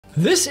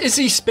This is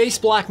the Space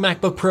Black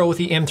MacBook Pro with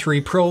the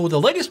M3 Pro,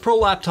 the latest Pro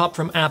laptop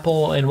from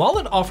Apple, and while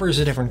it offers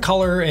a different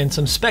color and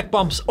some spec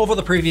bumps over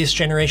the previous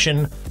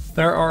generation,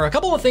 there are a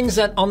couple of things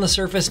that on the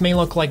surface may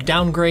look like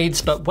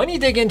downgrades, but when you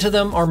dig into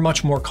them are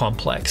much more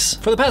complex.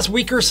 For the past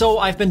week or so,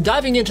 I've been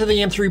diving into the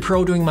M3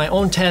 Pro doing my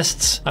own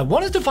tests. I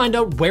wanted to find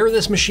out where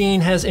this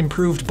machine has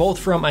improved both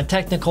from a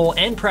technical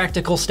and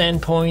practical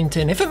standpoint,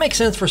 and if it makes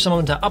sense for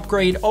someone to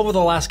upgrade over the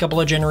last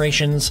couple of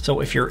generations. So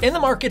if you're in the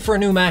market for a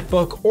new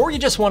MacBook, or you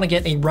just want to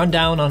get a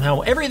rundown on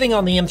how everything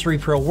on the M3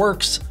 Pro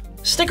works,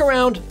 stick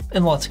around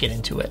and let's get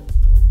into it.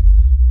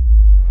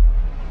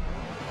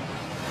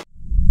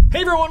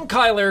 Hey everyone,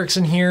 Kyle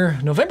Erickson here.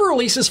 November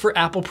releases for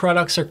Apple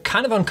products are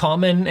kind of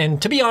uncommon, and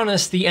to be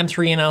honest, the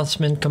M3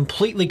 announcement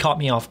completely caught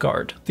me off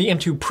guard. The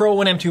M2 Pro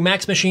and M2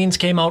 Max machines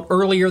came out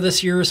earlier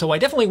this year, so I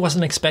definitely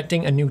wasn't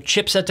expecting a new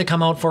chipset to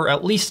come out for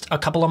at least a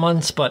couple of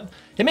months, but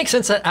it makes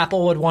sense that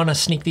Apple would want to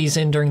sneak these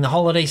in during the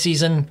holiday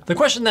season. The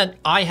question that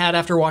I had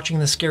after watching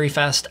the Scary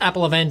Fast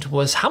Apple event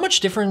was how much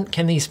different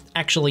can these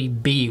actually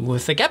be,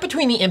 with the gap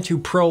between the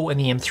M2 Pro and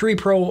the M3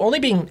 Pro only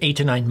being 8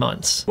 to 9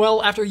 months.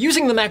 Well, after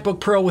using the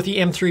MacBook Pro with the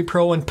M3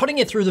 Pro and putting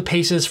it through the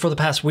paces for the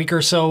past week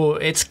or so,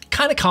 it's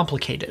kind of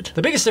complicated.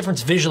 The biggest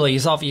difference visually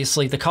is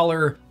obviously the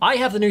color. I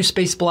have the new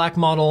Space Black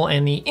model,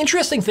 and the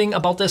interesting thing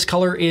about this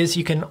color is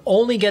you can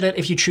only get it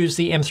if you choose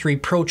the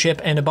M3 Pro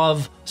chip and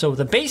above, so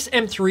the base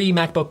M3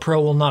 MacBook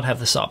Pro will not have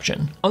this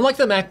option. Unlike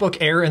the MacBook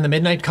Air in the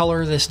midnight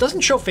color, this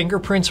doesn't show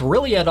fingerprints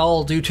really at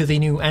all due to the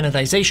new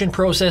anodization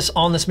process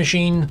on this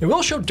machine. It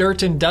will show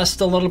dirt and dust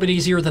a little bit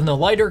easier than the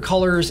lighter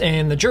colors,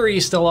 and the jury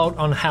is still out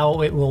on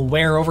how it will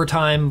wear over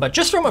time, but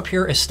just from a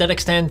pure aesthetic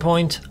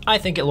standpoint, I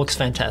think it looks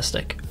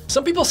fantastic.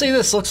 Some people say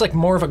this looks like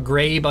more of a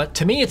gray, but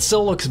to me it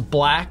still looks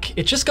black.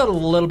 It just got a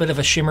little bit of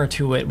a shimmer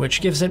to it,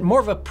 which gives it more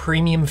of a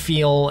premium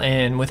feel,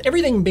 and with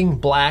everything being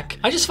black,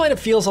 I just find it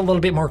feels a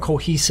little bit more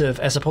cohesive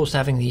as opposed to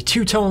having the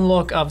two-tone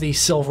look of the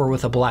silver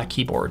with a black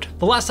keyboard.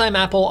 The last time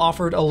Apple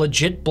offered a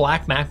legit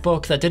black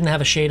MacBook that didn't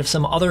have a shade of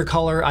some other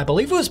color, I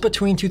believe it was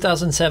between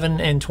 2007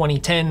 and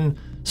 2010.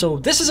 So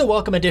this is a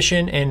welcome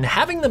addition, and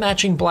having the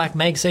matching black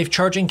MagSafe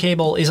charging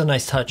cable is a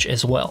nice touch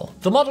as well.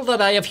 The model that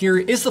I have here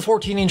is the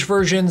 14-inch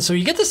version, so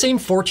you get the same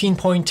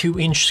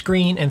 14.2-inch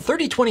screen and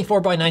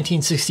 3024 by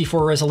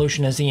 1964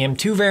 resolution as the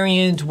M2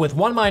 variant, with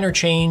one minor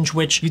change,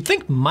 which you'd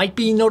think might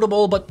be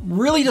notable, but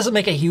really doesn't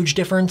make a huge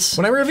difference.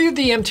 When I reviewed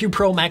the M2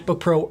 Pro MacBook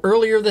Pro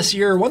earlier this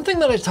year, one thing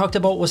that I talked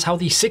about was how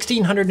the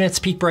 1600 nits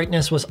peak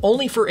brightness was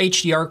only for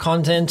HDR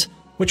content,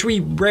 which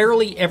we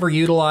rarely ever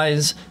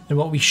utilize, and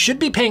what we should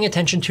be paying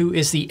attention to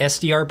is the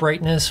SDR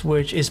brightness,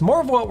 which is more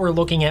of what we're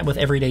looking at with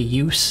everyday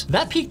use.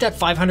 That peaked at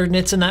 500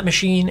 nits in that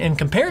machine, and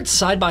compared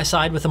side by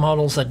side with the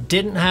models that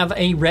didn't have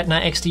a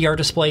Retina XDR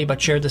display but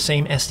shared the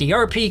same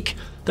SDR peak,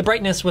 the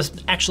brightness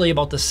was actually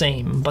about the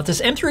same, but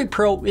this M3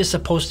 Pro is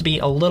supposed to be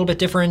a little bit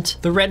different.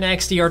 The Retina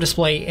XDR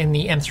display in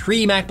the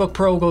M3 MacBook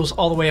Pro goes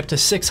all the way up to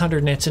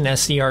 600 nits in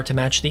SDR to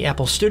match the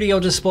Apple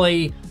Studio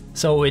display,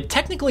 so it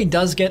technically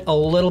does get a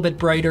little bit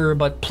brighter,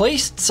 but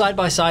placed side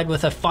by side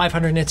with a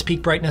 500 nits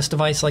peak brightness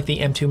device like the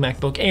M2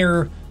 MacBook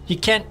Air, you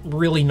can't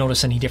really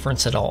notice any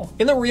difference at all.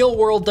 In the real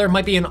world, there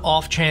might be an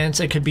off chance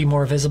it could be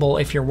more visible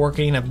if you're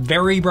working in a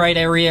very bright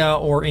area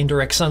or in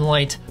direct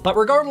sunlight, but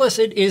regardless,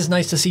 it is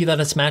nice to see that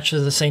it's matched to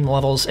the same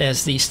levels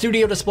as the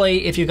Studio display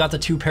if you got the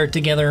two paired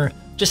together.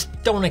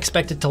 Just don't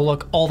expect it to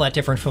look all that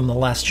different from the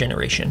last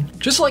generation.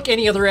 Just like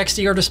any other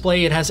XDR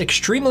display, it has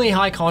extremely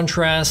high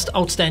contrast,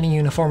 outstanding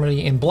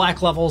uniformity in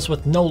black levels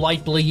with no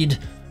light bleed.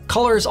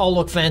 Colors all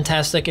look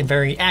fantastic and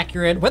very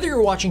accurate, whether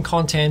you're watching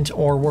content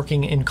or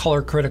working in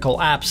color-critical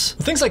apps.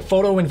 With things like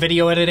photo and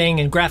video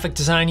editing and graphic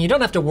design, you don't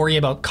have to worry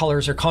about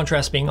colors or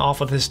contrast being off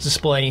of this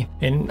display,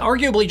 and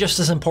arguably just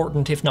as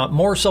important, if not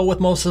more so with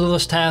most of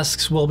those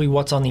tasks, will be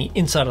what's on the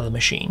inside of the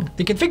machine.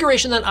 The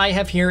configuration that I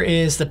have here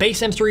is the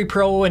base M3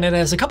 Pro, and it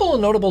has a couple of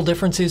notable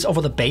differences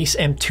over the base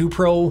M2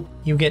 Pro.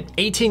 You get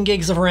 18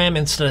 gigs of RAM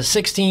instead of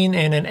 16,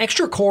 and an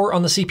extra core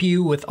on the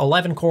CPU with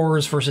 11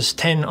 cores versus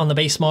 10 on the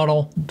base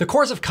model. The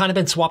cores have kind of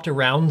been swapped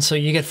around, so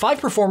you get 5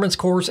 performance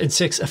cores and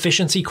 6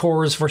 efficiency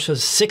cores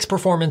versus 6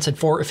 performance and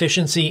 4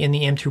 efficiency in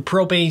the M2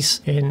 Pro base.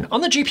 And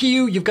on the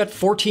GPU, you've got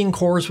 14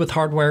 cores with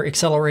hardware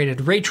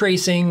accelerated ray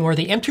tracing, where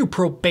the M2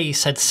 Pro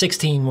base had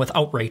 16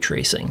 without ray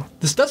tracing.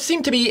 This does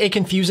seem to be a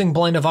confusing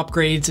blend of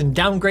upgrades and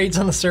downgrades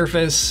on the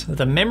surface.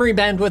 The memory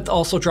bandwidth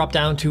also dropped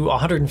down to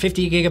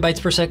 150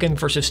 gigabytes per second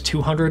versus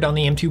 200 on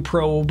the M2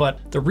 Pro, but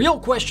the real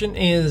question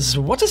is,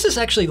 what does this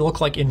actually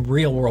look like in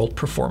real-world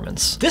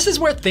performance? This is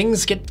where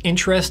things get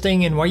interesting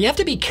and where you have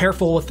to be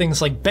careful with things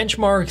like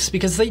benchmarks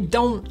because they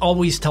don't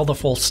always tell the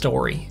full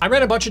story. I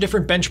ran a bunch of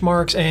different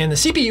benchmarks, and the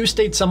CPU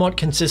stayed somewhat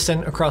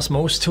consistent across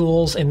most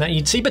tools in that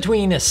you'd see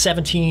between a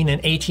 17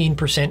 and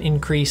 18%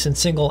 increase in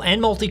single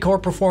and multi-core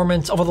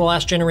performance over the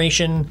last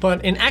generation,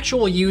 but in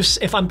actual use,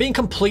 if I'm being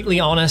completely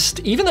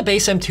honest, even the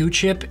base M2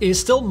 chip is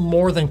still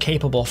more than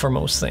capable for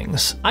most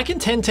things. I can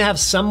tend to have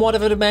somewhat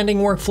of a demanding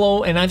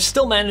workflow, and I've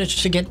still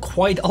managed to get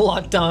quite a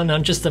lot done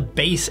on just the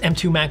base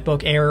M2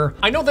 MacBook Air.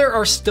 I know there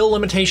are still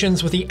limitations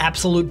limitations with the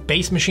absolute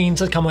base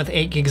machines that come with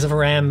 8 gigs of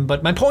RAM,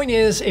 but my point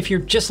is, if you're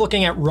just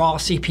looking at raw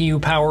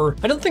CPU power,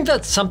 I don't think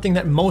that's something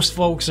that most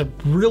folks are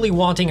really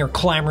wanting or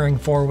clamoring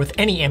for with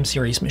any M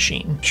series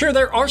machine. Sure,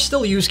 there are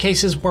still use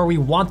cases where we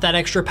want that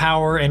extra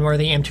power and where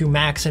the M2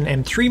 Max and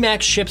M3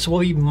 Max chips will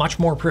be much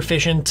more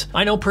proficient.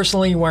 I know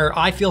personally where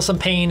I feel some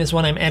pain is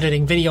when I'm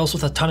editing videos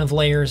with a ton of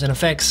layers and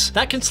effects.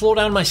 That can slow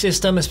down my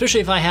system,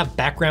 especially if I have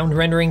background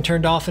rendering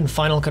turned off in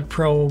Final Cut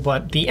Pro,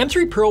 but the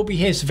M3 Pro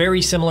behaves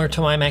very similar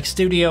to my Mac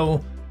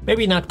Studio.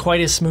 Maybe not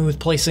quite as smooth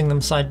placing them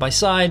side by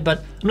side,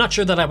 but I'm not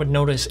sure that I would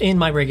notice in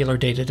my regular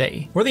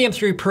day-to-day. Where the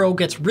M3 Pro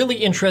gets really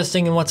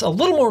interesting and what's a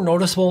little more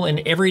noticeable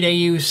in everyday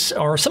use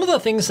are some of the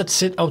things that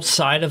sit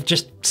outside of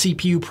just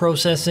CPU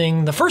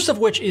processing, the first of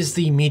which is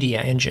the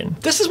media engine.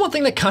 This is one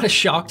thing that kind of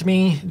shocked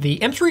me. The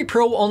M3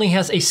 Pro only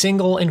has a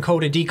single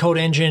encode-to-decode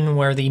engine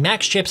where the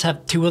Max chips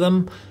have 2 of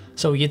them.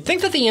 So you'd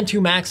think that the M2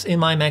 Max in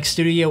my Mac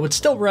Studio would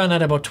still run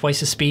at about twice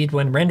the speed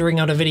when rendering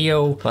out a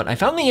video, but I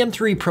found the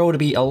M3 Pro to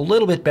be a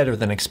little bit better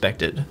than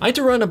expected. I had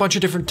to run a bunch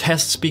of different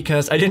tests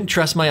because I didn't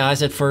trust my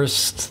eyes at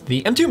first.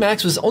 The M2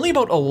 Max was only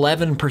about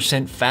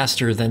 11%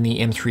 faster than the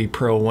M3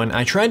 Pro when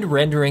I tried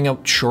rendering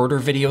out shorter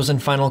videos in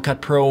Final Cut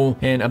Pro,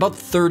 and about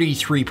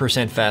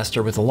 33%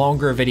 faster with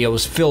longer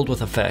videos filled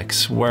with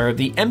effects, where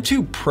the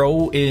M2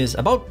 Pro is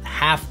about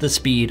half the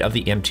speed of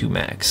the M2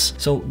 Max.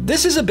 So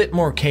this is a bit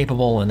more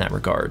capable in that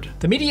regard.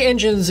 The media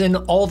engines in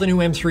all the new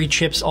M3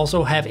 chips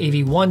also have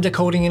AV1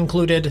 decoding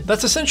included.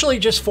 That's essentially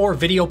just for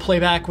video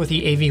playback with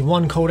the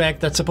AV1 codec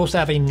that's supposed to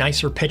have a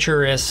nicer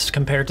picture as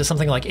compared to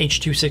something like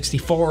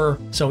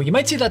H.264. So you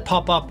might see that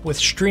pop up with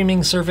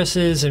streaming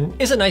services and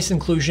is a nice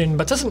inclusion,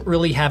 but doesn't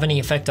really have any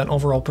effect on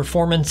overall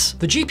performance.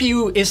 The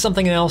GPU is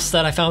something else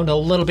that I found a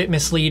little bit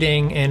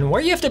misleading and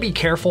where you have to be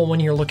careful when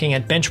you're looking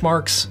at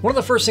benchmarks. One of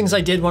the first things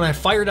I did when I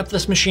fired up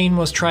this machine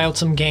was try out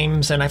some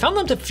games, and I found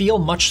them to feel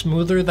much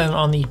smoother than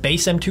on the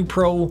base M2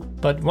 Pro,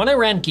 but when I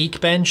ran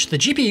Geekbench, the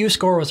GPU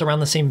score was around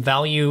the same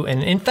value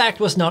and in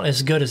fact was not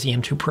as good as the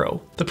M2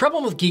 Pro. The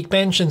problem with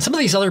Geekbench and some of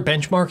these other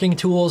benchmarking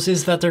tools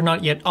is that they're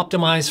not yet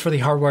optimized for the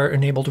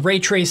hardware-enabled ray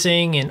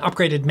tracing and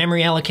upgraded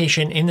memory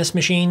allocation in this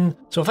machine.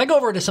 So if I go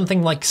over to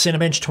something like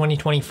Cinebench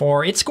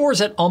 2024, it scores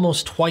at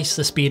almost twice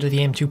the speed of the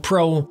M2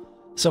 Pro.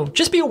 So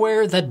just be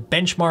aware that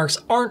benchmarks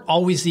aren't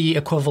always the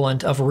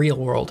equivalent of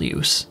real-world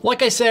use.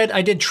 Like I said,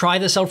 I did try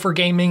this out for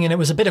gaming and it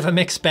was a bit of a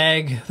mixed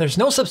bag. There's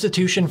no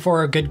substitution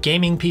for a good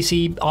gaming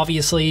PC,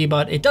 obviously,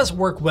 but it does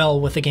work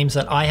well with the games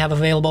that I have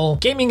available.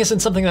 Gaming isn't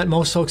something that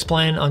most folks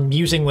plan on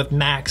using with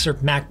Macs or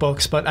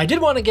MacBooks, but I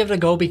did want to give it a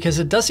go because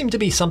it does seem to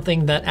be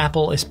something that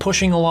Apple is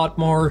pushing a lot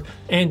more,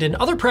 and in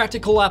other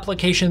practical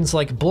applications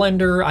like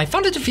Blender, I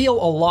found it to feel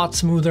a lot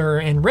smoother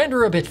and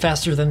render a bit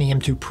faster than the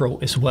M2 Pro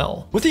as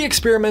well. With the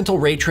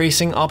experimental ray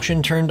tracing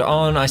option turned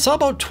on, I saw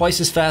about twice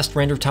as fast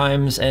render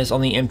times as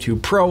on the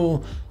M2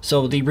 Pro,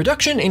 so the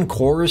reduction in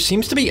cores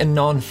seems to be a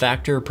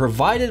non-factor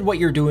provided what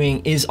you're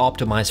doing is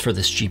optimized for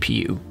this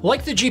GPU.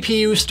 Like the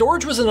GPU,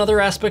 storage was another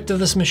aspect of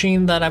this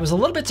machine that I was a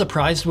little bit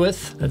surprised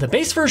with. The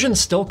base version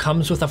still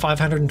comes with a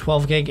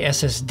 512 gig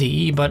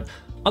SSD, but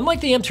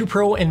unlike the M2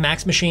 Pro and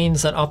Max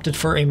machines that opted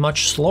for a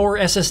much slower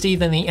SSD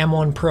than the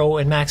M1 Pro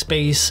and Max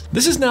base,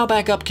 this is now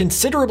back up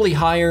considerably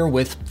higher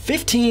with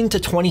 15 to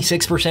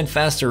 26%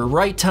 faster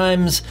write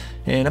times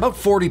and about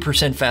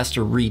 40%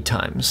 faster read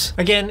times.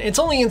 Again, it's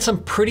only in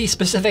some pretty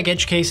specific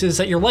edge cases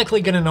that you're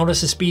likely going to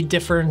notice the speed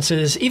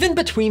differences, even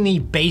between the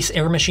base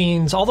Air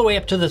machines all the way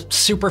up to the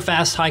super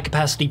fast high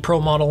capacity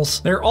Pro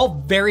models. They're all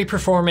very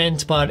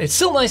performant, but it's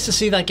still nice to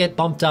see that get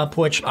bumped up,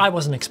 which I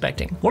wasn't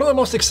expecting. One of the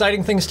most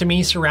exciting things to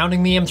me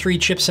surrounding the M3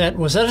 chipset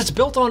was that it's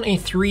built on a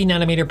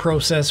 3nm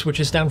process, which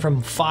is down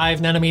from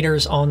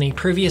 5nm on the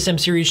previous M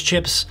series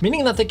chips,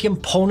 meaning that the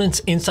components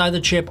inside the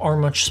chip are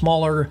much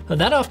smaller.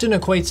 That often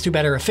equates to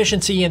better efficiency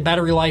and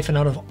battery life, and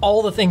out of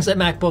all the things that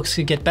MacBooks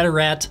could get better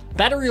at,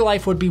 battery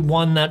life would be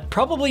one that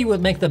probably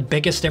would make the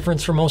biggest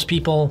difference for most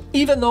people.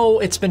 Even though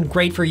it's been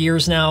great for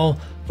years now,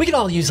 we could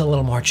all use a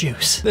little more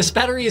juice. This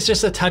battery is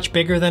just a touch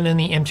bigger than in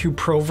the M2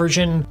 Pro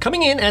version,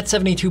 coming in at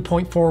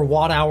 72.4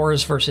 watt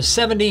hours versus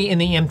 70 in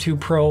the M2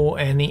 Pro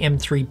and the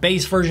M3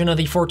 base version of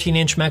the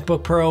 14-inch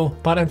MacBook Pro.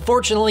 But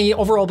unfortunately,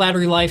 overall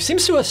battery life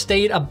seems to have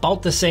stayed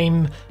about the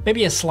same,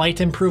 maybe a slight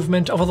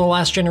improvement over the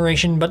last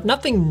generation, but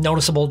nothing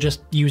noticeable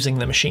just using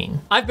the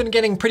machine. I've been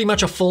getting pretty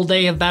much a full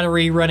day of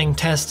battery running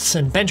tests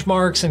and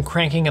benchmarks and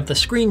cranking up the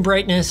screen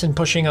brightness and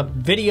pushing up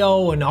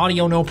video and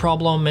audio no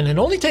problem, and it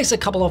only takes a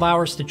couple of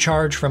hours to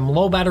charge from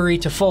low battery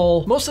to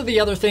full. Most of the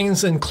other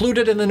things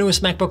included in the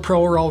newest MacBook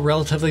Pro are all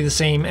relatively the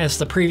same as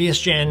the previous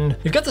gen.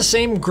 You've got the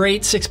same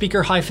great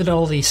 6-speaker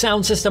high-fidelity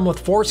sound system with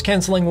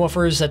force-canceling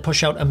woofers that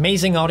push out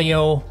amazing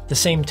audio, the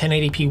same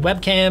 1080p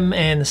webcam,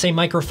 and the same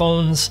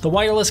microphones. The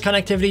wireless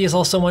connectivity is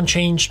also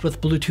unchanged with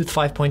Bluetooth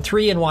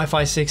 5.3 and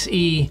Wi-Fi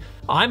 6E.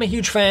 I'm a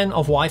huge fan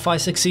of Wi-Fi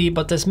 6E,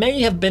 but this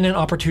may have been an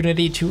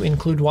opportunity to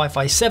include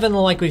Wi-Fi 7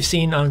 like we've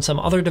seen on some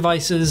other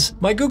devices.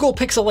 My Google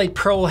Pixel 8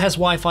 Pro has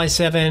Wi-Fi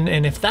 7,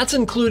 and if that's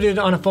included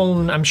on a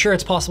phone, I'm sure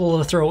it's possible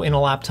to throw in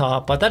a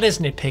laptop, but that is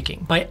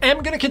nitpicking. I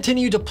am going to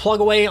continue to plug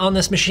away on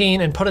this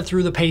machine and put it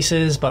through the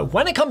paces, but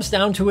when it comes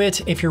down to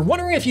it, if you're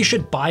wondering if you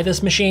should buy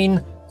this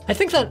machine, I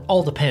think that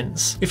all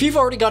depends. If you've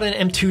already got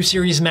an M2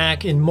 series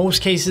Mac, in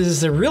most cases,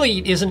 there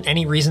really isn't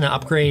any reason to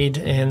upgrade,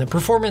 and the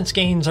performance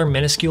gains are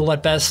minuscule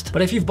at best.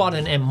 But if you've bought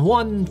an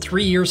M1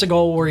 3 years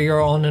ago or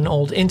you're on an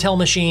old Intel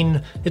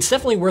machine, it's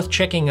definitely worth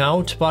checking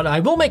out, but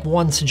I will make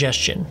one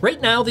suggestion. Right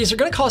now, these are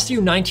gonna cost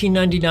you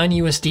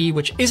 $19.99 USD,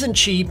 which isn't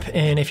cheap,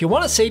 and if you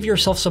wanna save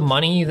yourself some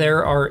money,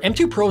 there are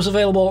M2 Pros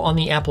available on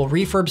the Apple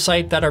refurb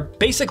site that are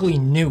basically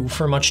new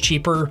for much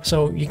cheaper,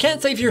 so you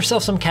can save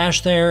yourself some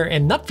cash there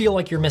and not feel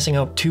like you're missing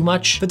out too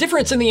much. The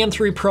difference in the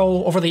M3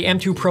 Pro over the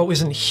M2 Pro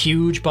isn't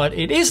huge, but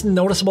it is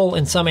noticeable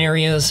in some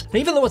areas. And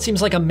even though it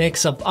seems like a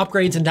mix of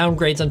upgrades and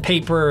downgrades on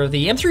paper,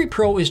 the M3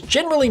 Pro is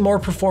generally more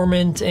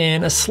performant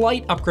and a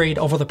slight upgrade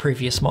over the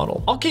previous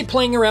model. I'll keep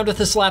playing around with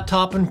this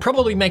laptop and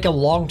probably make a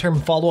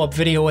long-term follow-up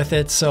video with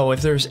it, so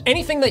if there's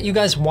anything that you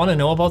guys want to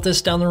know about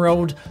this down the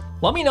road,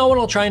 let me know and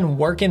I'll try and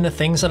work in the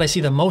things that I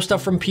see the most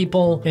of from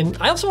people. And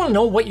I also want to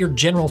know what your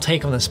general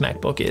take on this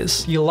MacBook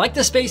is. You like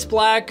the Space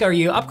Black? Are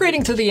you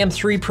upgrading to the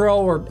M3 Pro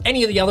or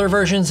any of the other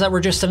versions that were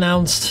just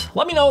announced?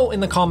 Let me know in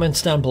the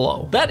comments down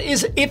below. That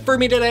is it for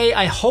me today.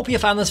 I hope you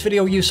found this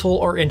video useful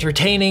or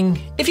entertaining.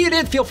 If you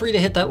did, feel free to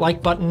hit that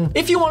like button.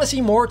 If you want to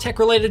see more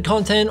tech-related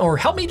content or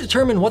help me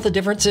determine what the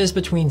difference is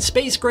between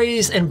space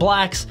grays and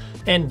blacks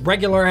and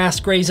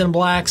regular-ass grays and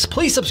blacks,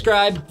 please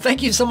subscribe.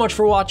 Thank you so much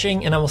for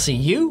watching, and I will see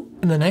you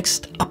in the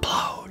next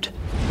upload.